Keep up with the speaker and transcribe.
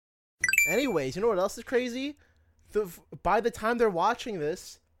Anyways, you know what else is crazy? By the time they're watching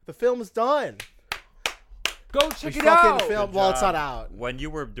this, the film's done. Go check We it out. fucking filmed. Well, it's not out. When you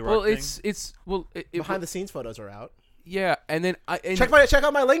were directing, Well, Behind the scenes photos are out. yeah, and then Check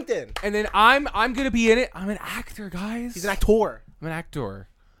out my LinkedIn. and then I'm gonna be in it. I'm an actor, guys. He's an actor. I'm an actor.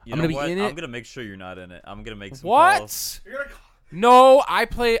 you I'm know gonna what? be in it. I'm gonna make sure you're not in it. I'm gonna make some What? calls. No, I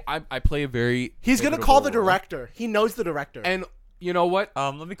play a very. He's gonna pivotal call the role. director. He knows the director. And you know what?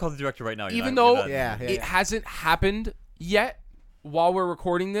 Let me call the director right now. Even You're though not- Yeah. it hasn't happened yet, while we're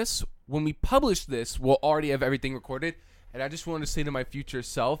recording this, when we publish this, we'll already have everything recorded. And I just wanted to say to my future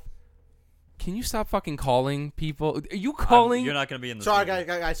self, can you stop fucking calling people? Are you calling? You're not gonna be in the. Sorry,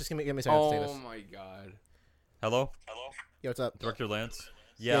 guys, just give me a second to say Oh this. my god. Hello, Yo, what's up? Director Lance.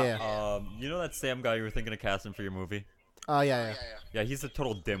 Yeah. You know that Sam guy you were thinking of casting for your movie? Oh, yeah. Yeah, he's a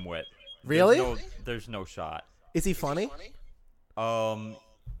total dimwit. Really? There's no shot. Is he funny?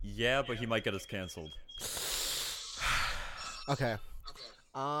 Yeah, but he might get us canceled. Okay.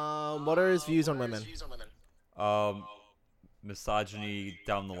 What are his views on women? Misogyny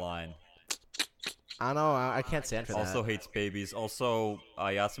down the line. I don't know. I can't stand for that. Also hates babies. Also,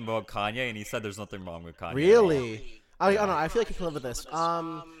 I asked him about Kanye, and he said there's nothing wrong with Kanye. Really? I don't know. I feel like I can live with this.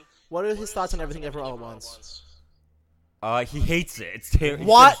 What are his thoughts on Everything Ever All at Once? He hates it. It's terrible.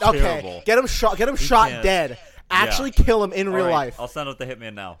 What? Okay. Terrible. Get him shot. Get him shot can't. dead. Actually kill him in All real right, life. I'll send out the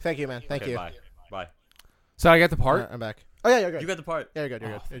hitman now. Thank you, man. Thank Okay, you. Bye. So I got the part. I'm back. Oh yeah, you're good. You got the part. Yeah, you're good.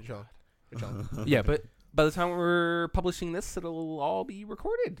 You're good. You're chilling. You're chilling. Yeah, but by the time we're publishing this, it'll all be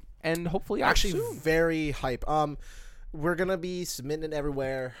recorded and hopefully out Actually, soon. very hype. We're gonna be submitting it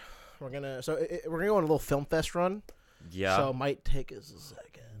everywhere. We're gonna go on a little film fest run. Yeah. So it might take us a second.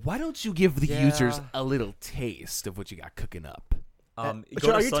 Why don't you give the Yeah. users a little taste of what you got cooking up? Go So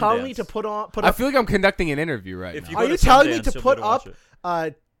to are you telling me Sundance. to put I up? feel like I'm conducting an interview right If now. you Are go you to telling me Sundance, to you'll put be able up to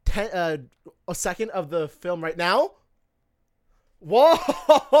watch it. a second of the film right now? Whoa!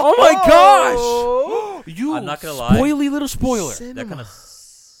 Oh my gosh! You I'm not gonna lie. spoily little spoiler. That kind of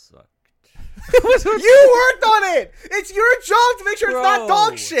sucked. You worked on it. It's your job to make sure it's not Bro.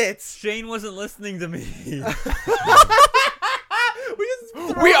 dog shit. Shane wasn't listening to me.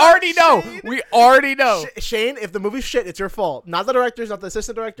 We already know. We already know. Shane, if the movie's shit, it's your fault. Not the directors, not the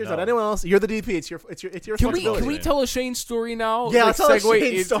assistant directors, not No. anyone else. You're the DP. It's your Can we responsibility. tell a Shane story now? Yeah, Like, let's tell a segue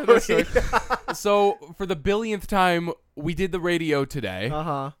Shane into the story. So for the billionth time, we did the radio today.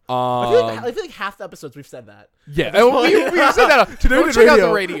 I feel Um, like half the episodes we've said that. yeah, we said that. Today Go we did check out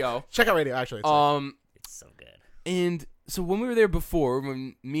the radio. radio. Check out radio. Actually, It's so good. And so when we were there before,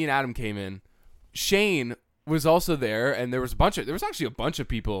 when me and Adam came in, Shane was also there, and there was actually a bunch of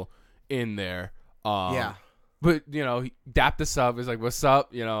people in there. yeah. But he dapped us up. He's like, "What's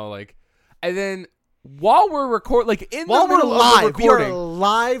up?" And then while we're While we're middle of the live, we are recording,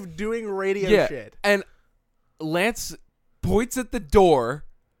 live doing radio yeah, shit. and Lance points at the door,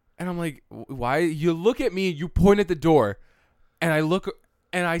 and I'm like, "Why?" You look at me, you point at the door, and I look,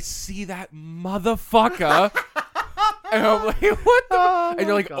 and I see that motherfucker. And I'm like, what the? Oh And you're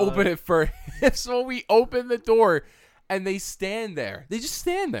my like, God. open it for him. So we open the door, and they stand there. They just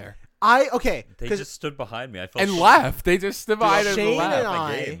stand there Okay, They 'cause just stood behind me. I felt and laugh. They just divided and Shane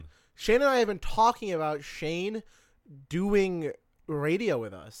laugh. and Shane and I have been talking about Shane doing radio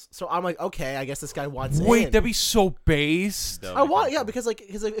with us. So I'm like, okay, I guess this guy wants Wait, in. that'd be so based. That I would be want, kinda yeah, cool.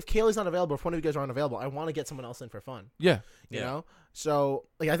 because if Kaylee's not available, if one of you guys are unavailable, I want to get someone else in for fun. Yeah. You Yeah. know? So,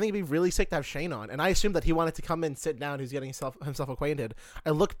 I think it'd be really sick to have Shane on. And I assumed that he wanted to come and sit down. He's getting himself acquainted. I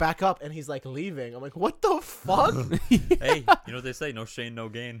look back up and he's like leaving. I'm like, what the fuck? Hey, you know what they say? No Shane, no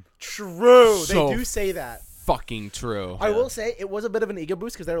gain. True. So They do say that. Fucking true. I will say it was a bit of an ego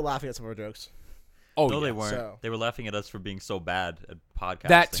boost because they were laughing at some of our jokes. Oh, No, yeah. they weren't. so- They were laughing at us for being so bad at podcasting.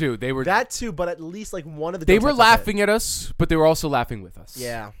 That too. They were. That too, but at least like one of the They jokes were had something. laughing at us, but they were also laughing with us.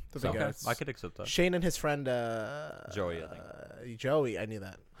 Yeah. That'd be Okay, good. I could accept that. Shane and his friend Joey, I think. Joey, I knew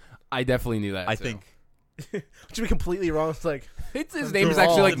that. I definitely knew that. I too. think. Which would be completely wrong. It's like his They're name is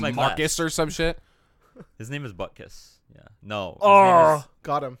actually all like in my Marcus class. or some shit. His name is Buttkiss. Yeah. No.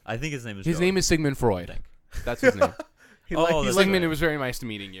 got him. I think his name is His Joey. name is Sigmund I Freud. think. That's his name. He Oh, liked, that's he, like- Sigmund, it was very nice to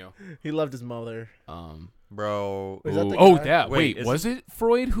meeting you. he loved his mother. Bro. Is that the Oh, guy? yeah. Wait, Wait, was it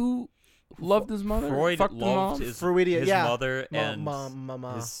Freud who loved his mother? Freud Fucked the loved mom? his Freudian, yeah. mother and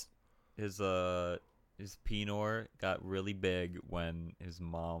Mama. his penor got really big when his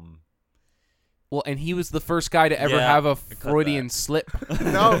mom. Well, and he was the first guy to ever Yeah, have a cut Freudian that. slip.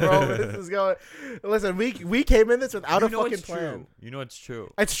 No, bro, this is going. Listen, we came in this without You a know fucking it's plan. true. You know it's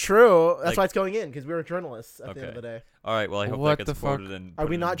true. It's true. That's Like- why it's going in because we were journalists at the end of the day. All right. Well, I hope What that the gets fuck? quoted and Are put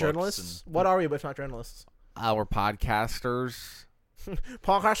we in not books journalists? What are we if not journalists? Our podcasters.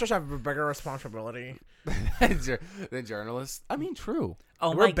 Podcasters have a bigger responsibility. than journalists. I mean, true.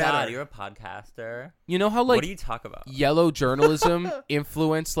 Oh We're my god, better. you're a podcaster. You know how what like do you talk about? yellow journalism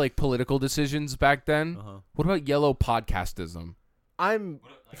influenced like political decisions back then? Uh-huh. What about yellow podcastism? I'm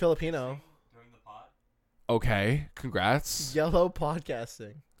Filipino. Okay, congrats. Yellow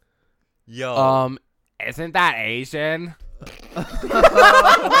podcasting. Yo. Isn't that Asian?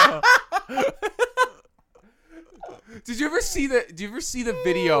 Did you ever see the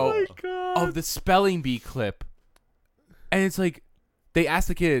video of the spelling bee clip? And it's like they asked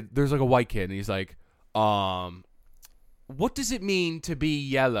the kid, there's like a white kid, and he's like, what does it mean to be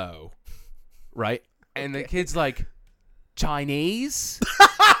yellow? Right? And the kid's like, Chinese?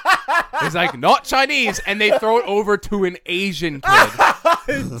 He's like, not Chinese, and they throw it over to an Asian kid.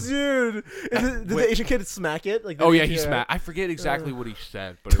 Dude, did the Asian kid smack it? Like, Oh yeah, he smacked. I forget exactly what he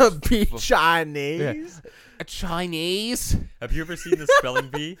said, but it to was be Chinese. a Chinese. Have you ever seen the spelling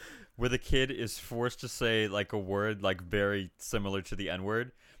bee where the kid is forced to say like a word like very similar to the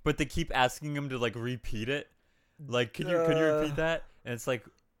N-word, but they keep asking him to like repeat it? Like, can you repeat that? And it's like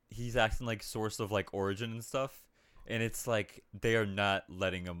he's acting like source of like origin and stuff, and it's like they are not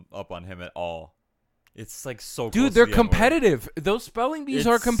letting him up on him at all. It's like so close Dude, to they're the N-word. competitive. Those spelling bees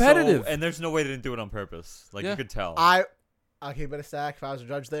are It's competitive. and there's no way they didn't do it on purpose. Like Yeah. you could tell. I'll keep it a stack. If I was a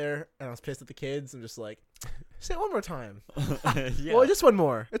judge there and I was pissed at the kids, I'm just like, say it one more time. Yeah. Well, just one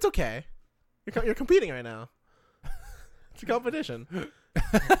more. It's okay. You're competing right now. It's a competition.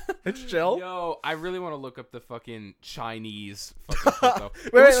 It's chill. Yo, I really want to look up the fucking Chinese fucking clip, though.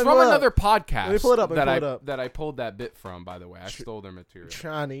 It Wait, was let me from pull it another up. podcast Let me pull it up, let me that pull I it up. that I pulled that bit from, by the way. I stole their material.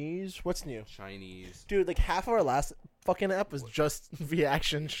 Chinese. What's new? Chinese. Dude, like half of our last fucking ep was just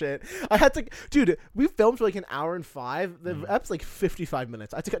reaction shit. I had to, dude. We filmed for like an hour and 5. The ep's like 55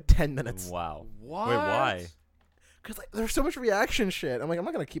 minutes. I took out 10 minutes Wow. What? Wait, why? because like there's so much reaction shit. I'm like, I'm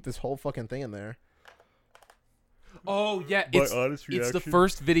not gonna keep this whole fucking thing in there. Oh yeah, My it's honest the reaction?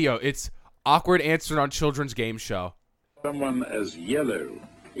 first video. It's awkward answered on children's game show. Someone as yellow,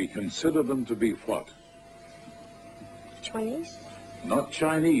 we consider them to be what? Chinese? Not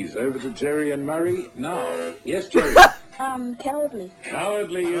Chinese. Over to Jerry and Murray now. Yes, Jerry. Cowardly.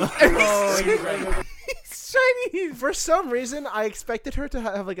 Cowardly is correct. Chinese. For some reason, I expected her to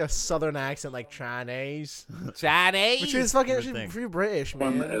have like a southern accent, like Chinese, Chinese. which is fucking Weird she's thing. pretty British,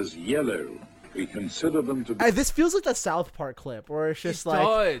 Someone man. as yellow, we consider them to be. This feels like the South Park clip where it's just It like,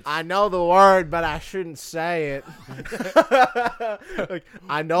 does. I know the word, but I shouldn't say it. Like,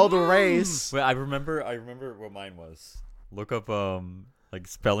 I know the race. Wait, I remember what mine was. Look up like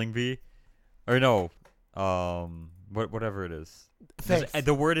spelling bee, or no, whatever it is. Thanks.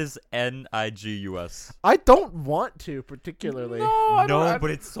 The word is Nigus. I don't want to particularly. No, but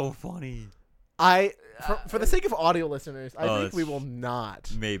it's so funny. For the sake of audio listeners, I think that's we will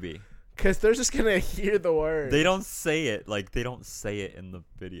not, Maybe because they're just gonna hear the word. they don't say it like they don't say it in the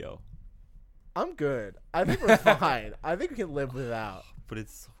video, I'm good. I think we're fine. I think we can live without. but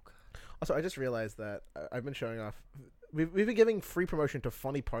it's so good. Also, I just realized that I've been showing off. We've been giving free promotion to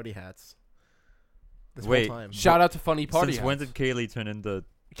funny party hats. This Wait, whole time. Shout out to Funny Party. Since when did Kaylee turn into?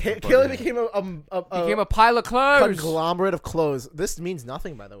 Kaylee became became a pile of clothes? conglomerate of clothes. This means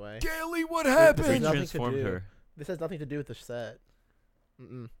nothing, by the way. Kaylee, what We nothing to transformed do. her. This has nothing to do with the set.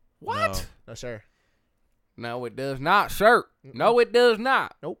 Mm-mm. What? No, sir. No, it does not, sir. No, it does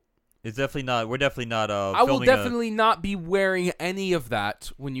not. It's definitely not. We're definitely not. I will filming definitely not be wearing any of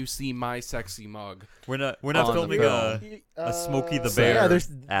that when you see my sexy mug. We're not on the filming film. a Smokey the so Bear yeah, there's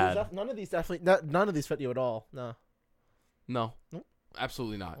ad. none of these definitely. None of these fit you at all. No, No, Nope.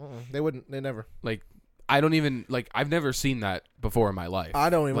 absolutely not. they wouldn't. They never. Like, I don't even like. I've never seen that before in my life. I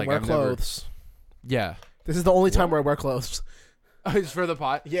don't even Like, wear I've never- clothes. Yeah, This is the only time where I wear clothes. it's for the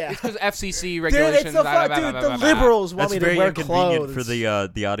pot. Yeah. it's because FCC Dude, regulations. it's the the liberals want That's me to very wear inconvenient clothes for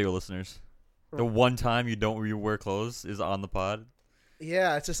the audio listeners. The one time you wear clothes is on the pod.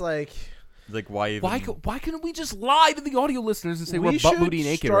 Yeah, it's just like Like why even? Why couldn't we just lie to the audio listeners and say we we're should butt booty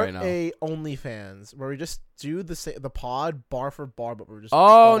naked start right now? a OnlyFans where we just do the pod bar for bar, but we're just.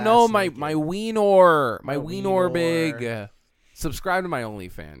 Oh butt no, ass my naked. weenor, my Oh, weenor weenor. big. Subscribe to my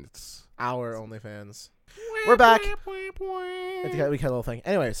OnlyFans. Our OnlyFans. We're back. We had a little thing.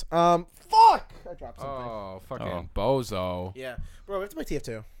 Anyways, fuck! I dropped something. Oh, fucking Oh. bozo. Yeah, bro, we have to play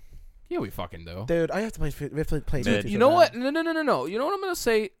TF2. Yeah, we fucking do. Dude, I have to play. We have to play Dude, TF2. You so know bad. what? No. You know what I'm gonna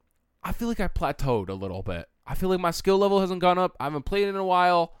say? I feel like I plateaued a little bit. I feel like my skill level hasn't gone up. I haven't played it in a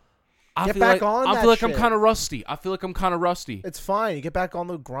while. I Get feel back like, on I that feel like I'm shit. kind of rusty. I feel like I'm kind of rusty. It's fine. You get back on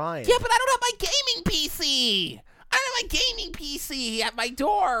the grind. Yeah, but I don't have my gaming PC. I don't have my gaming PC at my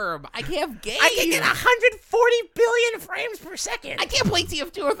dorm. I can't game. I can get 140 billion frames per second. I can't play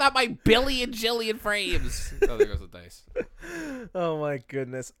TF2 without my billion jillion frames. Oh, there goes the dice. Oh my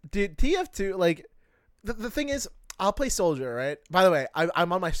goodness, dude. TF2, like, the thing is, I'll play Soldier, right? By the way,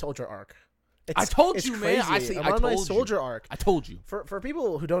 I'm on my Soldier arc. I told it's you, man. crazy. I'm I on my told you. Soldier arc. I told you. For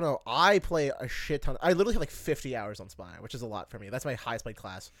people who don't know, I play a shit ton. I literally have like 50 hours on Spy, which is a lot for me. That's my highest played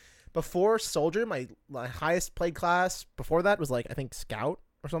class. Before Soldier, my highest played class before that was like, I think, Scout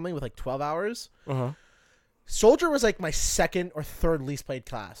or something with like 12 hours. Soldier was like my second or third least played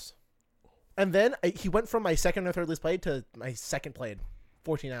class. And then he went from my second or third least played to my second played.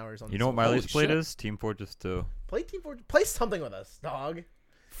 14 hours on. You know what my Holy least played shit. is? Team Fortress 2. Play Team Fortress. Play something with us, dog.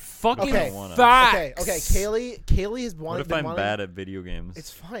 Fucking Okay. facts. Okay. Kaylee has What wanted. if I'm bad at video games?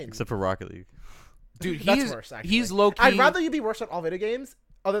 It's fine. Except for Rocket League. Dude, That's he's worse. Actually, he's low key. I'd rather you be worse at all video games,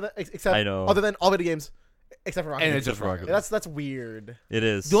 I know. other than all video games, except for Rocket And League. it's just Rocket League. That's weird. It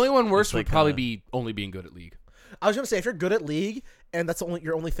is. The only one worse It's would like probably kinda- be only being good at League. I was gonna say, if you're good at League and that's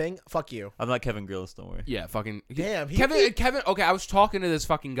your only thing, fuck you. I'm not Kevin Grillis, don't worry. Yeah, fucking. Damn, Kevin. Okay, I was talking to this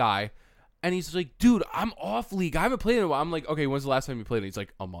fucking guy, and he's like, "Dude, I'm off League. I haven't played in a while." I'm like, "Okay, when's the last time you played it?" He's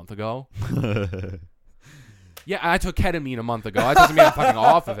like, "A month ago." Yeah, I took ketamine a month ago. That doesn't mean I'm fucking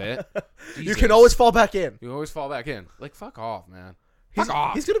off of it. You Jesus. can always fall back in. You always fall back in. Like, fuck off, man. Fuck He's,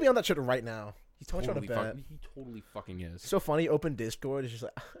 off. he's gonna be on that shit right now. He's totally trying to bet. He totally fucking is. So funny. Open Discord. It's just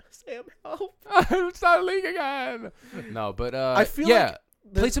like, Sam, help. It's not League again. No, but I feel yeah.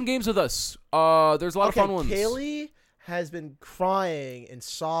 like Play some games with us. There's a lot of fun ones. Kaylee has been crying and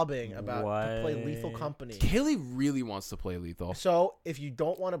sobbing about to play Lethal What? Company. Kaylee really wants to play Lethal. So if you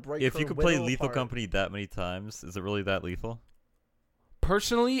don't want to break, If her you could play widow Lethal apart- Company that many times, is it really that lethal?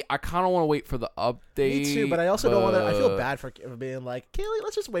 Personally, I kind of want to wait for the update. Me too, but I also don't want to. I feel but- bad for being like, Kaylee,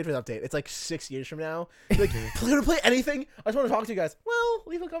 let's just wait for the update. It's like 6 years from now. You're like, gonna play anything? I just want to talk to you guys. Well,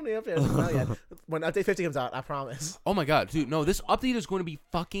 Lethal Company update. Not yet. When update 50 comes out, I promise. Oh my god, dude! No, this update is going to be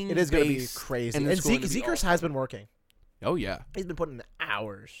fucking. It is gonna be based, crazy. and And it's going to be Zekers awesome. has been working. Oh yeah, He's been putting in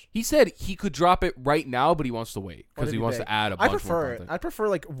hours. he said he could drop it right now, but he wants to wait because Wanna he be wants big. to add a I bunch more prefer it. content. I prefer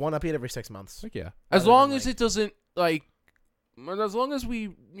like one update every 6 months. Like, yeah, rather as than, long as like- it doesn't like, as long as we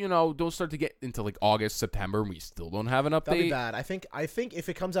don't start to get into like August, September, and we still don't have an That'll be update. bad. I think if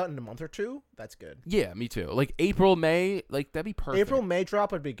it comes out in a month or two, that's good. Yeah, me too. Like April, May, like that'd be perfect. April, May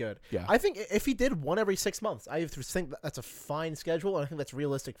drop would be good. Yeah. I think if he did one every 6 months, I think that's a fine schedule, and I think that's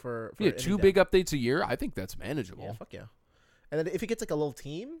realistic for Yeah, any 2 dev. big updates a year. I think that's manageable. Yeah, fuck yeah. And then if he gets like a little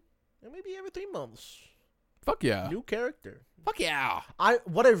team, then maybe every 3 months, Fuck yeah. new character. Fuck yeah.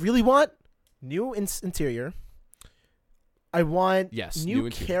 What I really want, new interior. I want Yes, new new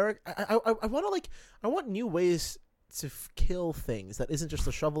interior. character. I want to I want new ways to kill things that isn't just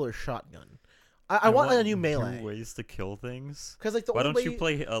a shovel or shotgun. I want like a new melee. ways to kill things. Because like the Why only don't you way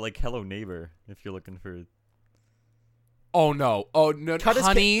play like Hello Neighbor if you're looking for? Oh no. Oh no. Cut his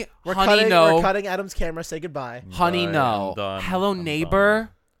Honey, we're honey, cutting, no. We're cutting Adam's camera. Say goodbye. Honey, Bye, no. I'm done. Hello, I'm neighbor. done.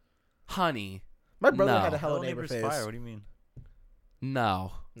 Honey, My brother No. had a Hello Hello Neighbor Neighbor's phase. fire. What do you mean?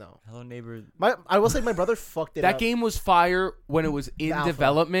 no. No, Hello Neighbor. I will say my brother fucked it That up. game was fire when it was in alpha.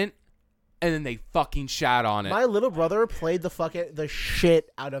 development, and then they fucking shat on it. My little brother played the shit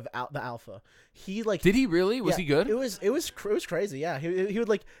out of the alpha. He like Did he really? Was yeah, he good? It was crazy. Yeah, he would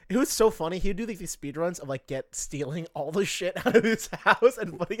like it was so funny. He would do like these speed runs of like stealing all the shit out of his house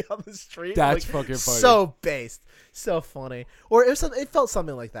and putting it on the street. That's like, fucking funny. So based, so funny. Or it felt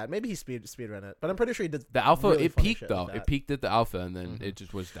something like that. Maybe he speed ran it, but I'm pretty sure he did. The alpha, really it funny peaked shit though. with It that. peaked at the alpha, and then it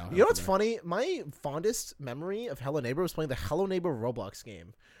just was down. You know what's funny? My fondest memory of Hello Neighbor was playing the Hello Neighbor Roblox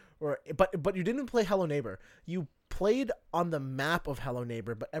game. But you didn't play Hello Neighbor. You played on the map of Hello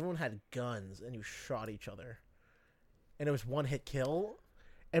Neighbor, but everyone had guns and you shot each other, and it was one hit kill.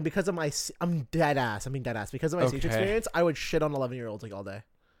 And because of I'm dead ass. I mean dead ass. Because of my Siege Okay. experience, I would shit on 11-year-olds like all day.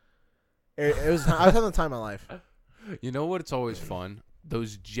 It was I was having the time of my life. You know what? It's always fun.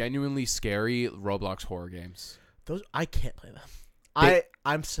 Those genuinely scary Roblox horror games. Those I can't play them. They-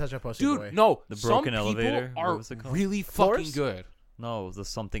 I'm such a pussy Dude, boy. no. The some broken people elevator? What are was it called? really Floors? fucking good. No, the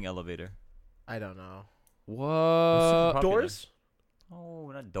something elevator. I don't know. What? popular. Doors.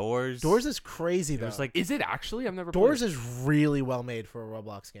 Oh, not Doors. Doors is crazy though. There's like Is it actually? I've never. Doors played is really well made for a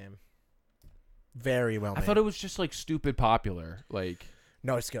Roblox game. Very well it. made. I thought it was just like stupid popular. Like,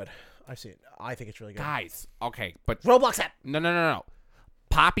 No, it's good. I've seen it. I think it's really good. guys. Okay, but Roblox app. no.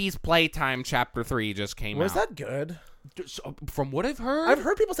 Poppy's Playtime Chapter 3 just came Was out. that good? So, from what I've heard, I've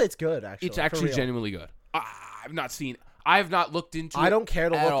heard people say it's good. Actually, it's for actually real. genuinely good. I've not seen. I have not looked into it. I don't care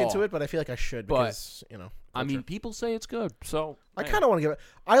to at look into all. it, but I feel like I should But, because I mean, people say it's good, so I kind of want to give it.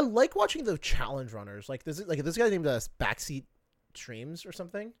 I like watching the challenge runners. Like this guy named Backseat Streams or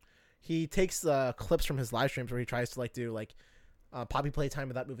something. He takes clips from his live streams where he tries to like do like Poppy Playtime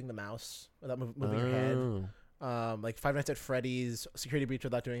without moving the mouse, without moving your head. Like Five Nights at Freddy's Security Breach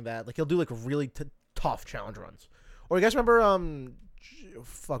without doing that. Like he'll do like really tough challenge runs. Or you guys remember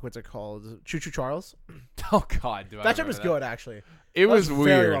what's it called? Choo Choo Charles. Oh God, do I That jump remember was that? good actually. It was very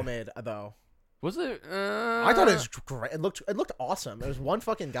weird. well made though. Was it? I thought it was great. It looked awesome. It was one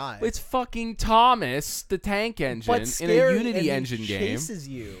fucking guy. It's fucking Thomas, the tank engine, but in scary, a Unity and he engine game. chases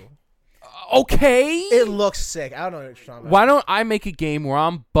you. Okay. It looks sick. I don't know what you're talking about. Why don't I make a game where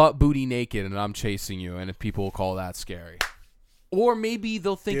I'm butt booty naked and I'm chasing you, and if people will call that scary, or maybe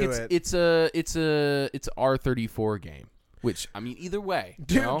they'll think Do it's a R34 game. Which I mean, either way, Dude,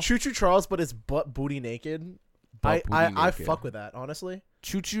 you know? Choo Choo Charles, but it's butt booty naked. Butt booty I naked. fuck with that, honestly.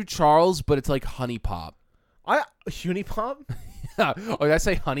 Choo Choo Charles, but it's like Honey Pop. Unipop? Oh, did I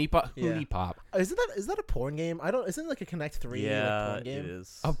say Honey Pop? Yeah. Honey Pop. Is that a porn game? Isn't it like a Connect 3 Yeah, porn game? it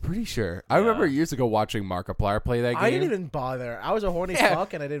is. I'm pretty sure. I remember years ago watching Markiplier play that game. I didn't even bother. I was a horny Yeah.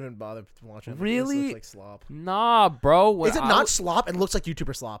 fuck and I didn't even bother watching. Really? It looks like slop. Nah, bro. When Is it I not was- slop? It looks like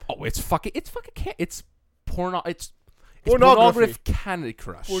YouTuber slop. Oh, it's fucking it's porno. It's Pornography. pornographic Candy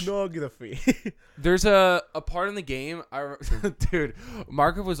Crush. Pornography. There's a part in the game, dude.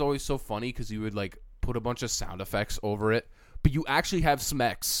 Markov was always so funny because he would like put a bunch of sound effects over it, but you actually have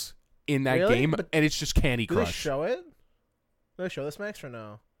Smex in that Really? game, But and it's just Candy Do they Crush. show it? Do they show the Smex or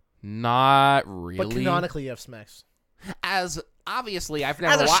no? Not really. But canonically, you have Smex. As obviously, I've As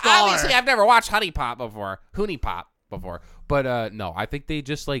never a watched. scholar. Obviously, I've never watched Honey Pop before. Honey Pop before, but no, I think they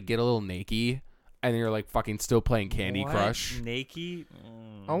just like get a little naked, and you're like fucking still playing Candy What? Crush. Naked?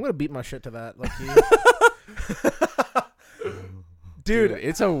 I'm gonna beat my shit to that. Like Dude, Dude.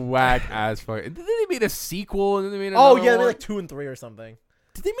 it's a whack ass fuck. Did they make a sequel and then they made Oh another yeah, they made one? like 2 and 3 or something.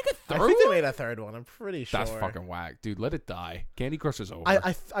 Did they make a I third think one? they made a third one. I'm pretty sure. That's fucking whack, dude. Let it die. Candy Crush is over.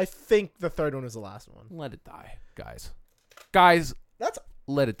 I think the third one was the last one. Let it die, guys. Guys, That's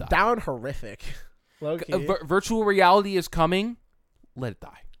let it die. down horrific. Low key. Virtual reality is coming. Let it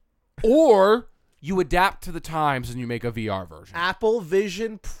die. Or you adapt to the times and you make a VR version. Apple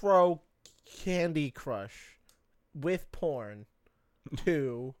Vision Pro Candy Crush with porn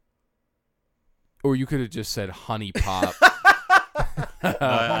 2. Or you could have just said Honey Pop. No,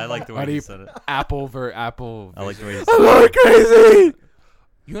 I like the way Honey- you said it. Apple. I like the way you said I'm it. going crazy.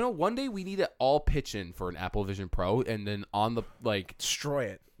 You know, one day we need to all pitch in for an Apple Vision Pro, and then on the like, Destroy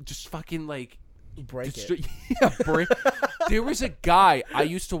it. just fucking like Break destroy- it. Yeah, break. There was a guy I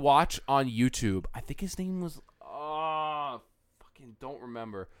used to watch on YouTube. I think his name was fucking don't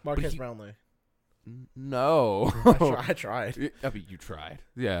remember. But Marquez he- Brownlee. No. I tried. I mean, you tried.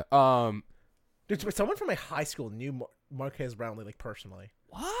 Yeah. Dude, but someone from my high school knew Marquez Brownlee like personally.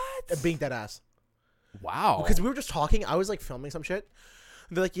 What? Being dead ass. Wow. Because we were just talking. I was like filming some shit.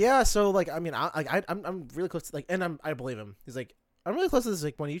 And they're like, yeah. So like, I mean, I'm really close to like, and I believe him. He's like, I'm really close to this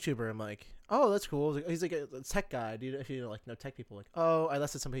like one YouTuber. I'm like, oh, that's cool. He's like a tech guy. Dude, if you like know tech people, like, oh, I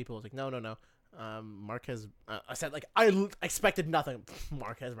listed some people. I was like, no. Marquez. I said like I expected nothing.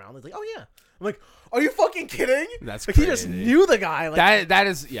 Marquez Brownlee's like, oh yeah. I'm like, are you fucking kidding? That's like he just crazy. knew the guy. Like that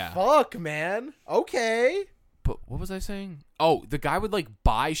is yeah. fuck, man. Okay. But what was I saying? Oh, the guy would like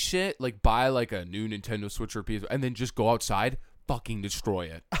buy shit, like buy like a new Nintendo Switch or PS, and then just go outside, fucking destroy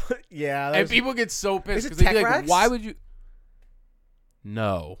it. Yeah. And people get so pissed Is it because they'd be Tech like, Rex? "Why would you?"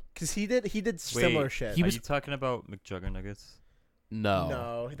 No, Because he did similar shit. he Are was- you talking about McJuggernuggets? no.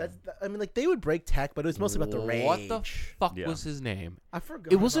 No, I mean, like they would break tech, but it was mostly about the rage. What the fuck Yeah. was his name? I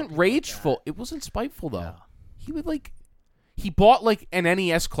forgot. It about wasn't people like rageful. that. It wasn't spiteful though. Yeah. He would like, he bought like an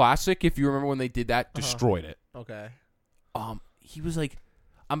NES Classic. If you remember when they did that, destroyed it. Okay. He was like,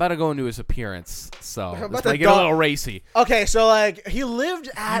 I'm about to go into his appearance, so I'm let's about to make it a go- little racy. Okay, so like he lived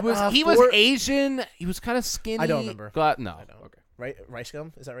at. He was Asian. He was kind of skinny. I don't remember. God, no. I don't. Okay. Right, rice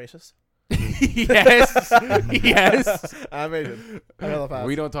gum? Is that racist? yes. Yes. I'm Asian. I know the past.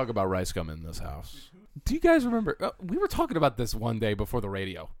 We don't talk about rice gum in this house. Do you guys remember? We were talking about this one day before the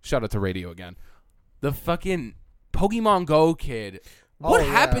radio. Shout out to radio again. The fucking Pokemon Go kid. What Oh,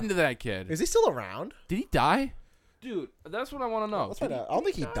 yeah. happened to that kid? Is he still around? Did he die? Dude, that's what I want to know. Let's find out. I don't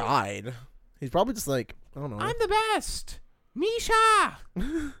think he died. He's probably just like I don't know. I'm the best. Misha.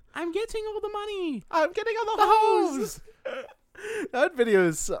 I'm getting all the money. I'm getting on The the hose. That video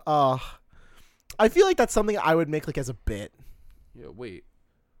is. I feel like that's something I would make like as a bit. Yeah, wait.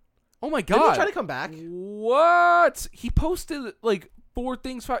 Oh my Did he god. try to come back? What? He posted like 4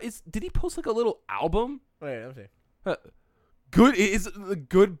 things. Did he post like a little album? Wait, let me see. Good is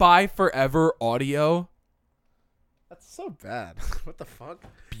Goodbye Forever audio. That's so bad. What the fuck?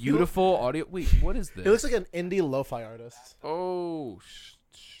 Beautiful audio. Wait, what is this? He looks like an indie lo-fi artist. Oh,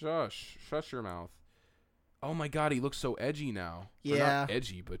 shush your mouth. Oh my god, he looks so edgy now. Or Yeah. not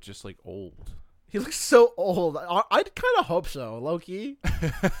edgy, but just like old. He looks so old. I'd kind of hope so, low-key.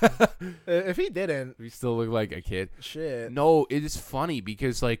 If he didn't, We still look like a kid. shit. No, it is funny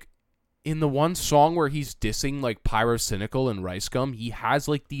because like in the one song where he's dissing like Pyrocynical and Rice Gum, he has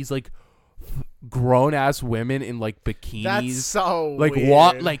like these like grown ass women in like bikinis, That's so like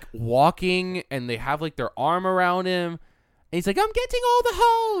weird. walking, and they have like their arm around him, and he's like, "I'm getting all the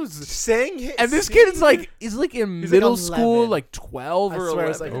hoes." saying his, And this kid is like in He's, like, middle school, 11. like 12 I or swear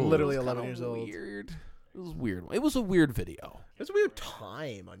 11. it's, like, It literally was 11 kinda years old. Weird. It was weird. It was a weird video. It was a weird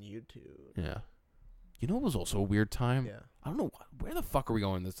time on YouTube. Yeah. You know, it was also a weird time. Yeah. I don't know where the fuck are we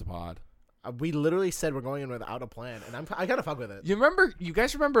going in this pod. We literally said we're going in without a plan, and I kind of fuck with it. You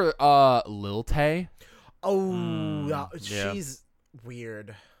guys remember Lil Tay? Oh, yeah. she's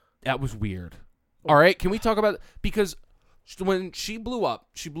weird. That was weird. All right, can we talk about because when she blew up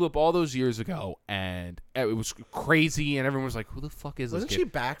all those years ago, and it was crazy, and everyone was like, "Who the fuck is Wasn't this she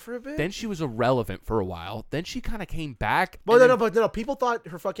kid?" back for a bit? Then she was irrelevant for a while. Then she kind of came back. Well, and no, then no. People thought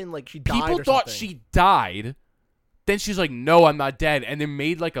her fucking like she died. people or thought something. she died. Then she's like, "No, I'm not dead," and then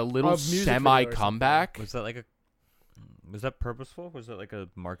made like a little A music video or semi something. comeback. Was that purposeful? Was that like a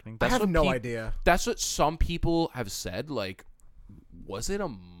marketing I thing? That's have what no peop- idea. That's what some people have said. Like, was it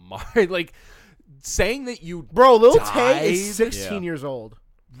a like saying that you Bro, Lil died? Tay is 16 Yeah. years old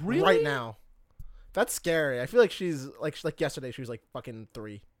really right now. That's scary. I feel like she's like yesterday she was like fucking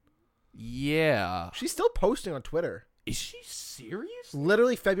 3. Yeah. She's still posting on Twitter. Is she serious?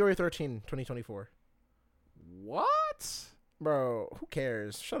 Literally February 13, 2024. What? Bro, who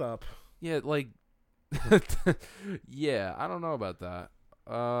cares? Shut up. Yeah, like yeah, I don't know about that.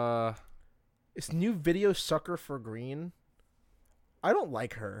 Is new video sucker for green? I don't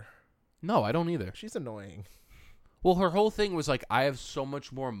like her. No, I don't either. She's annoying. Well, her whole thing was like, I have so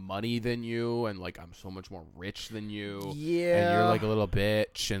much more money than you, and like I'm so much more rich than you. Yeah. And you're like a little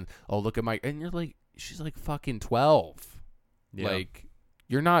bitch, and oh look at my, and you're like, she's like fucking 12. Yeah. Like,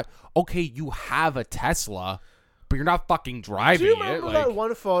 you're not okay. You have a Tesla, but you're not fucking driving Do you it. remember Like, that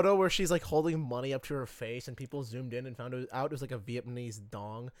one photo where she's like holding money up to her face and people zoomed in and found it was like a Vietnamese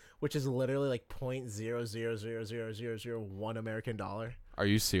dong, which is literally like 0.00000001 American dollar? are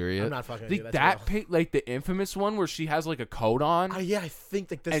you serious? I'm not fucking with you. Like That's that, like the infamous one where she has like a coat on, yeah, I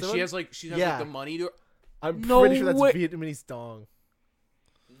think like this and one. she has like Yeah. the money to. I'm No pretty sure that's way. Vietnamese dong.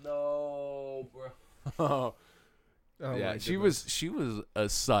 No, bro. Oh yeah, my she goodness. was a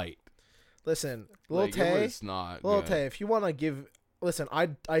sight. Listen, Lil Like, Tay. it was not Lil good. Tay, if you want to give, listen, I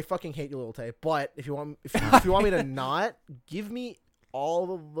fucking hate you, Lil Tay. But if you want me to not give me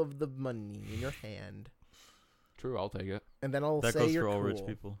all of the money in your hand, True, I'll take it. and then I'll that say goes you're for all cool. rich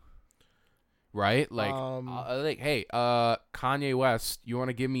people. Right? Like, hey, Kanye West, you want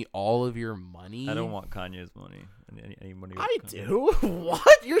to give me all of your money? I don't want Kanye's money. Any money. with I Kanye. do.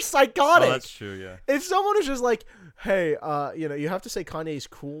 What? You're psychotic. Oh, that's true. Yeah. If someone is just like, hey, you have to say Kanye's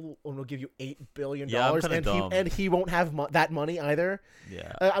cool, and we'll give you $8 billion, Yeah, I'm kinda and dumb. he won't have that money either.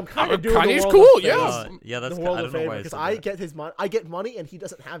 Yeah. I'm kind of doing Kanye's the world cool, a yeah. favor. Yeah, that's the ki- world I a don't know favor why I because said I that. get his money. I get money, and he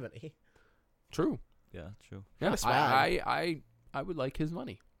doesn't have any. True. Yeah, true. Yeah, Kinda swag. I would like his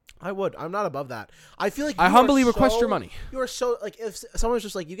money. I would. I'm not above that. I feel like I you humbly are request your so- money. You are so like if someone's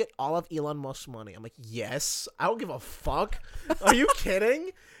just like you get all of Elon Musk's money. I'm like, yes. I don't give a fuck. Are you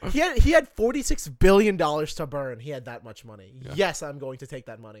kidding? He had $46 billion to burn. He had that much money. Yeah. Yes, I'm going to take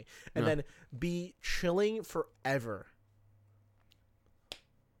that money and Yeah. then be chilling forever.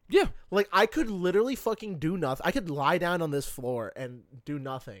 Yeah. Like I could literally fucking do nothing. I could lie down on this floor and do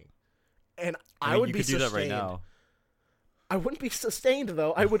nothing, and I mean, would you be could do sustained. that right now. I wouldn't be sustained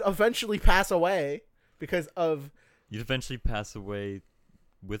though. I would eventually pass away because of. You'd eventually pass away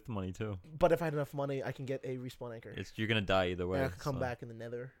with money too. But if I had enough money, I can get a respawn anchor. You're gonna die either way. And I can come so. back in the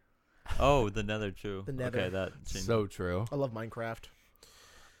Nether. Oh, the Nether too. The Nether. Okay, that changes. So true. I love Minecraft.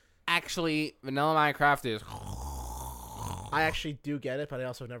 Actually, vanilla Minecraft is I actually do get it, but I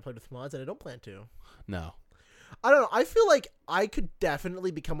also have never played with mods, and I don't plan to. no. I don't know. I feel like I could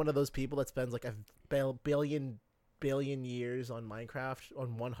definitely become one of those people that spends like a billion years on Minecraft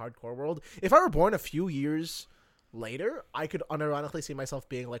on one hardcore world. If I were born a few years later, I could unironically see myself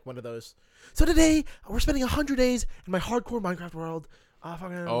being like one of those. So today we're spending 100 days in my hardcore Minecraft world.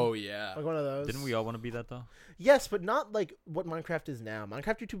 Oh yeah. Like one of those. Didn't we all want to be that though? Yes, but not like what Minecraft is now.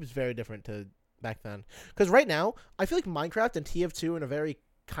 Minecraft YouTube is very different to back then. Because right now, I feel like Minecraft and TF2 are in a very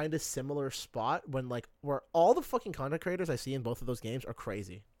kind of similar spot when like where all the fucking content creators I see in both of those games are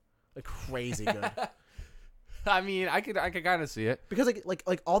crazy, like crazy good. I mean, I could kind of see it. Because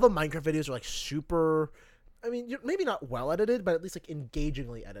like all the Minecraft videos are like super. I mean, maybe not well edited, but at least like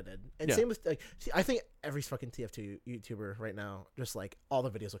engagingly edited. And Yeah. same with like, see, I think every fucking TF2 YouTuber right now, just like all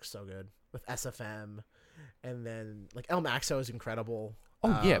the videos look so good with SFM, and then like El Maxo is incredible.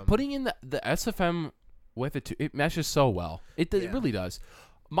 Oh yeah, putting in the SFM with it too, it meshes so well. It Yeah. really does.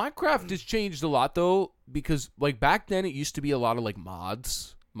 Minecraft has changed a lot though, because like back then it used to be a lot of like mod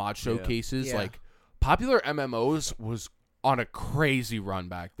showcases. Yeah. Like popular MMOs was on a crazy run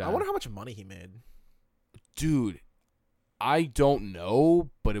back then. I wonder how much money he made. Dude, I don't know,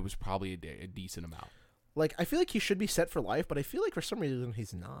 but it was probably a decent amount. Like, I feel like he should be set for life, but I feel like for some reason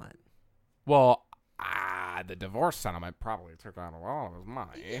he's not. Well, the divorce settlement probably took out a lot of his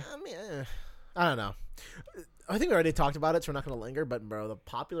money. I mean, I don't know. I think we already talked about it, so we're not going to linger. But bro, the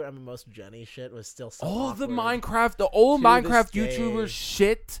popular MMOs Jenny shit was still so All the awkward. the old To this Minecraft day. YouTubers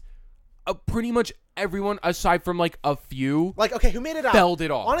shit, pretty much everyone aside from like a few Like, okay, who made it out? felled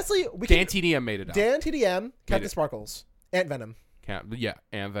it all. Honestly, we Dan can. TDM made it out. Dan TDM, Made Captain it. Sparkles, Ant Venom,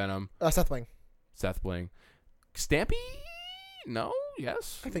 Ant Venom, Seth Wing. Seth Bling, Stampy. No,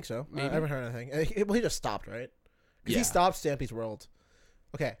 yes. I think so. Maybe. I haven't heard anything. Well, he just stopped, right? Because Yeah. he stopped Stampy's World.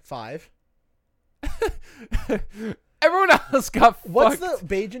 Okay, 5. Everyone else got What's fucked.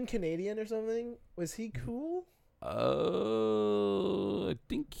 the Bajan Canadian or something? Was he cool? I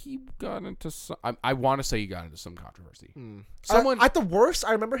think he got into some. I want to say he got into some controversy. Someone at the worst,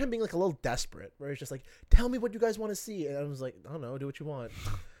 I remember him being like a little desperate, where he's just like, "Tell me what you guys want to see," and I was like, "I don't know, do what you want."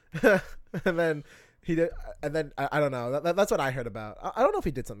 And then he did, and then I don't know. That's what I heard about. I don't know if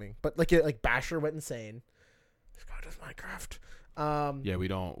he did something, but like Basher went insane. This guy does Minecraft. Yeah,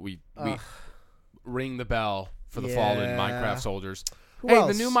 we Ugh. ring the bell for the fallen Yeah. Minecraft soldiers. Who Hey,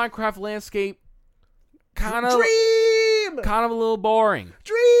 else? the new Minecraft landscape kind of Dream. a little boring.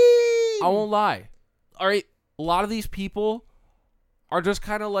 Dream. I won't lie. All right, a lot of these people are just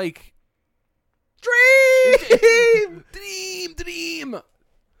kind of like Dream. dream.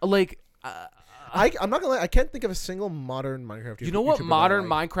 Like, I'm not gonna lie. I can't think of a single modern Minecraft. you know what YouTuber that I modern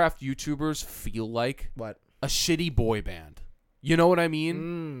like. Minecraft YouTubers feel like? What? A shitty boy band. You know what I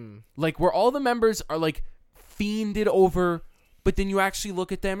mean? Like where all the members are like fiended over, but then you actually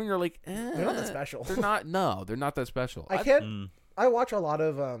look at them and you're like, They're not that special. They're not. No, they're not that special. I can't. I watch a lot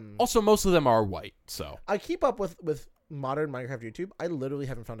of Also, most of them are white, so I keep up with modern Minecraft YouTube. I literally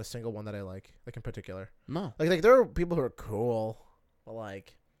haven't found a single one that I like in particular. no. Like there are people who are cool, but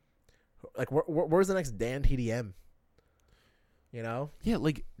like where's the next Dan TDM? You know, Yeah,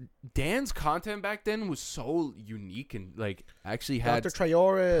 like Dan's content back then was so unique and like actually had Dr.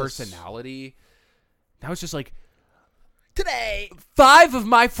 Trayoris personality. Now it's just like today. 5 of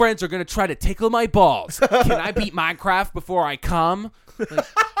my friends are gonna try to tickle my balls. Can I beat Minecraft before I come? Like,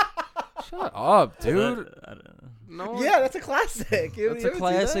 shut up, dude. I don't know. No, Yeah, that's a classic. You that's ever a see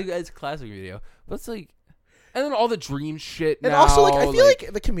classic. that? It's a classic video. But it's like, and then all the dream shit. And now, also, like, I feel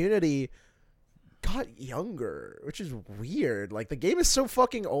like the community got younger, which is weird. Like, the game is so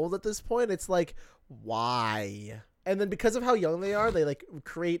fucking old at this point. It's like, why? And then because of how young they are, they like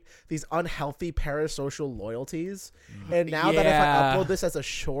create these unhealthy parasocial loyalties. And now that if Yeah. I upload this as a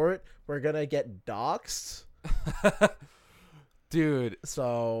short, we're gonna get doxxed. dude.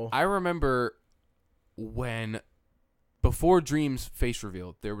 So I remember when before Dream's face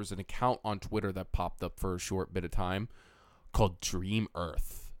reveal, there was an account on Twitter that popped up for a short bit of time called Dream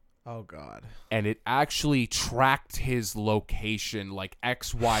Earth. oh god, And it actually tracked his location like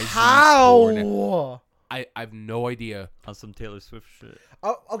XYZ. coordinate. how? I have no idea. On some Taylor Swift shit.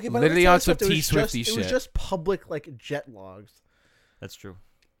 Oh, okay, but Literally on on some T-Swifty It was shit. just public like jet logs. That's true.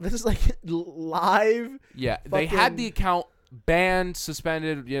 This is like live. Yeah, they had Fucking- the account banned,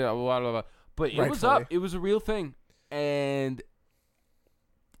 suspended, blah, blah, blah. But it was Rightfully. up. It was a real thing. And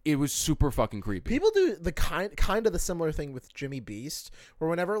it was super fucking creepy. People do the kind of the similar thing with Jimmy Beast, where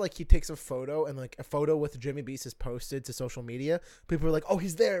whenever like he takes a photo and like a photo with Jimmy Beast is posted to social media, people are like, "Oh,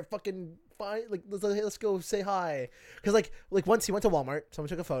 he's there! Fucking fine! Like let's go say hi." Because like once he went to Walmart, someone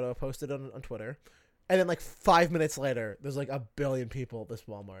took a photo, posted on Twitter, and then like 5 minutes later, there's like 1 billion people at this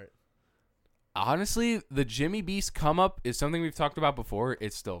Walmart. Honestly, the Jimmy Beast come up is something we've talked about before.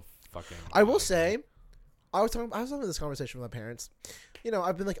 It's still fucking. I will say, I was having this conversation with my parents. You know,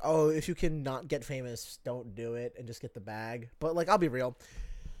 I've been like, oh, if you can not get famous, don't do it and just get the bag. But like, I'll be real.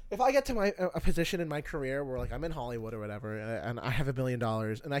 If I get to a position in my career where like I'm in Hollywood or whatever, and I have $1 billion,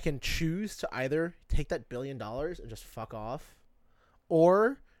 and I can choose to either take that $1 billion and just fuck off,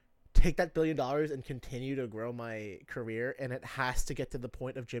 or take that $1 billion and continue to grow my career, and it has to get to the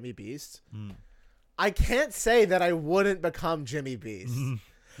point of Jimmy Beast, I can't say that I wouldn't become Jimmy Beast.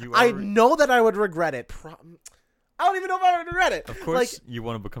 I know that I would regret it. I don't even know if I would regret it. Of course, you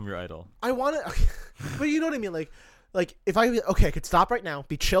want to become your idol. I want to, but you know what I mean. Like if I could stop right now,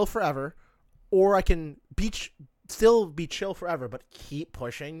 be chill forever, or I can still be chill forever, but keep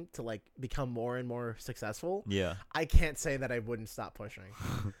pushing to like become more and more successful. Yeah, I can't say that I wouldn't stop pushing.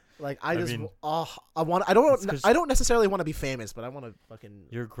 Like I mean, I don't necessarily want to be famous, but I want to fucking.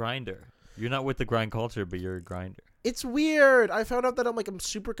 You're a grinder. You're not with the grind culture, but you're a grinder. It's weird. I found out that I'm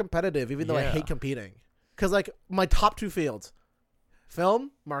super competitive, even though I hate competing. Cause like my top 2 fields,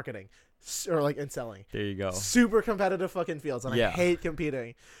 film, marketing, or like and selling. There you go. Super competitive fucking fields, and I hate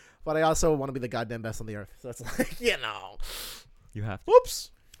competing. But I also want to be the goddamn best on the earth. So it's like, You have to.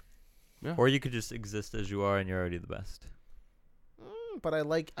 Whoops. Yeah. Or you could just exist as you are, and you're already the best. But I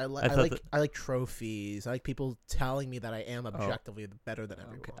like trophies. I like people telling me that I am objectively better than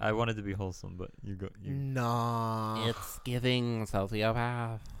everyone. Okay. I wanted to be wholesome, but you go. Nah. It's giving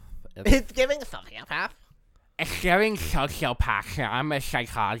sociopath. It's giving sociopath. It's giving sociopath. I'm a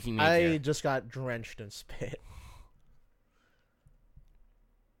psychology major. I just got drenched in spit.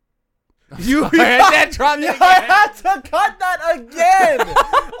 You had to drop it again. I had to cut that again.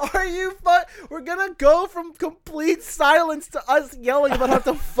 Are you We're gonna go from complete silence to us yelling about how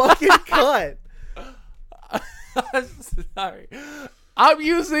to fucking cut. Sorry. I'm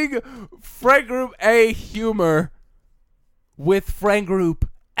using friend group A humor with friend group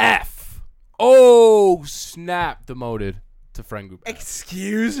F. Oh, snap. Demoted to friend group F.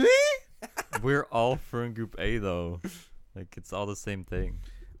 Excuse me? We're all friend group A though. Like it's all the same thing.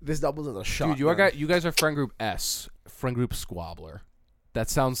 This doubles as a shot. Dude, you guys are friend group S. Friend group squabbler. That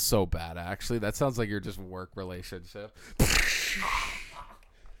sounds so bad, actually. That sounds like you're just work relationship.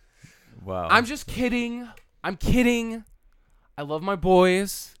 Wow. I'm just kidding. I'm kidding. I love my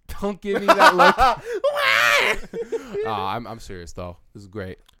boys. Don't give me that look. I'm serious though. This is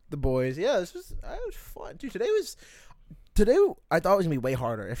great. The boys, this was fun, dude. Today I thought it was gonna be way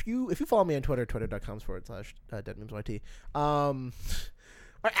harder. If you follow me on Twitter, twitter.com/deadmemsyt,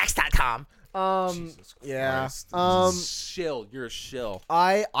 or x.com. Jesus yeah. Christ. Shill. You're a shill.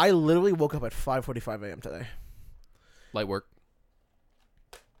 I literally woke up at 5:45 a.m. today. Light work.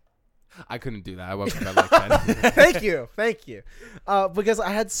 I couldn't do that. I woke up at like 10. Thank you. Because I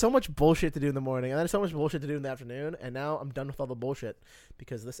had so much bullshit to do in the morning, and I had so much bullshit to do in the afternoon, and now I'm done with all the bullshit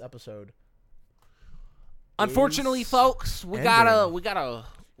because this episode. Unfortunately, folks, we ending. gotta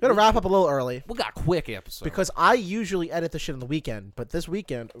wrap up a little early we got a quick episode because I usually edit the shit on the weekend, but this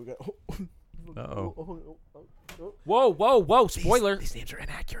weekend. Uh-oh. Whoa! Spoiler. These names are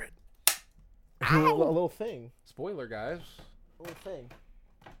inaccurate. A little thing. Spoiler, guys. A little thing.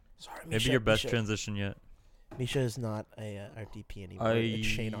 Sorry, Maybe your best transition yet. Misha is not our DP anymore. Are It's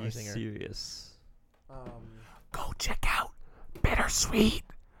Shane you Arzinger. serious? Go check out Bittersweet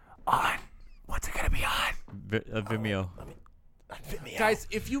on what's it gonna be on? Vimeo. Vimeo. Guys,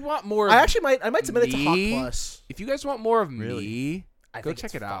 if you want more of I might submit it to Hot me, Plus. if you guys want more of Really? me, I go think check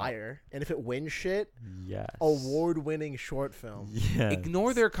it's it out. fire. And if it wins shit, Yes. award-winning short film. Yeah.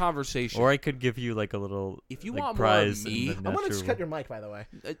 Ignore their conversation. Or I could give you like a little If you like, want more of prize. me- and then I'm gonna after- just cut your mic, by the way.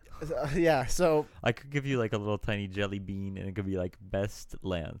 Yeah. So, I could give you like a little tiny jelly bean, and it could be like best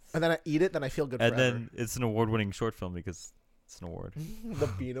Lance. and then I eat it, then I feel good And forever. then it's an award-winning short film because it's an award. The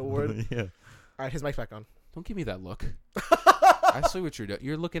Bean Award. Yeah. All right, his mic's back on. Don't give me that look. I see what you're doing.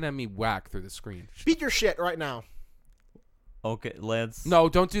 You're looking at me whack through the screen. Beat your shit right now. Okay, Lance. No,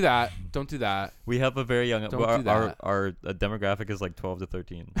 don't do that. Don't do that. We have a very young. Don't our, do that. Our demographic is like 12 to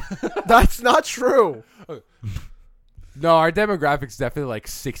 13. That's not true. No, our demographic's definitely like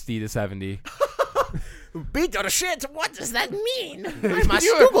 60 to 70. Beat your shit. What does that mean? I must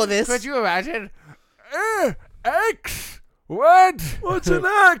Google this. Could you imagine? X. What? What's an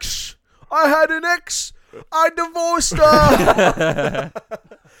ex? I had an ex. I divorced her.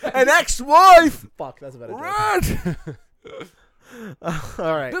 An ex-wife. Fuck, that's a better joke. What?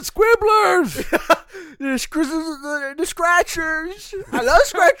 All right. The Squibblers. The Scratchers. I love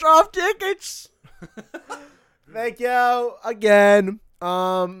scratch-off tickets. Thank you again.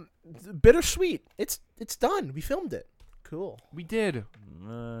 Bittersweet. It's done. We filmed it. Cool. We did.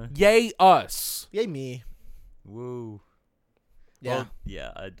 Yay us. Yay me. Woo. Yeah. Well,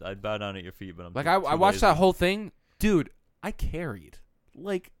 yeah. I'd bow down at your feet, but I'm Like too I watched lazy. that whole thing, dude. I carried.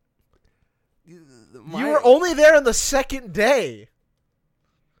 Like You were only there on the second day.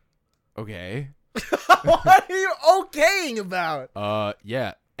 okay. What are you okaying about?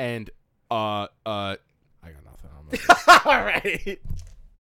 Yeah, and I got nothing. All right.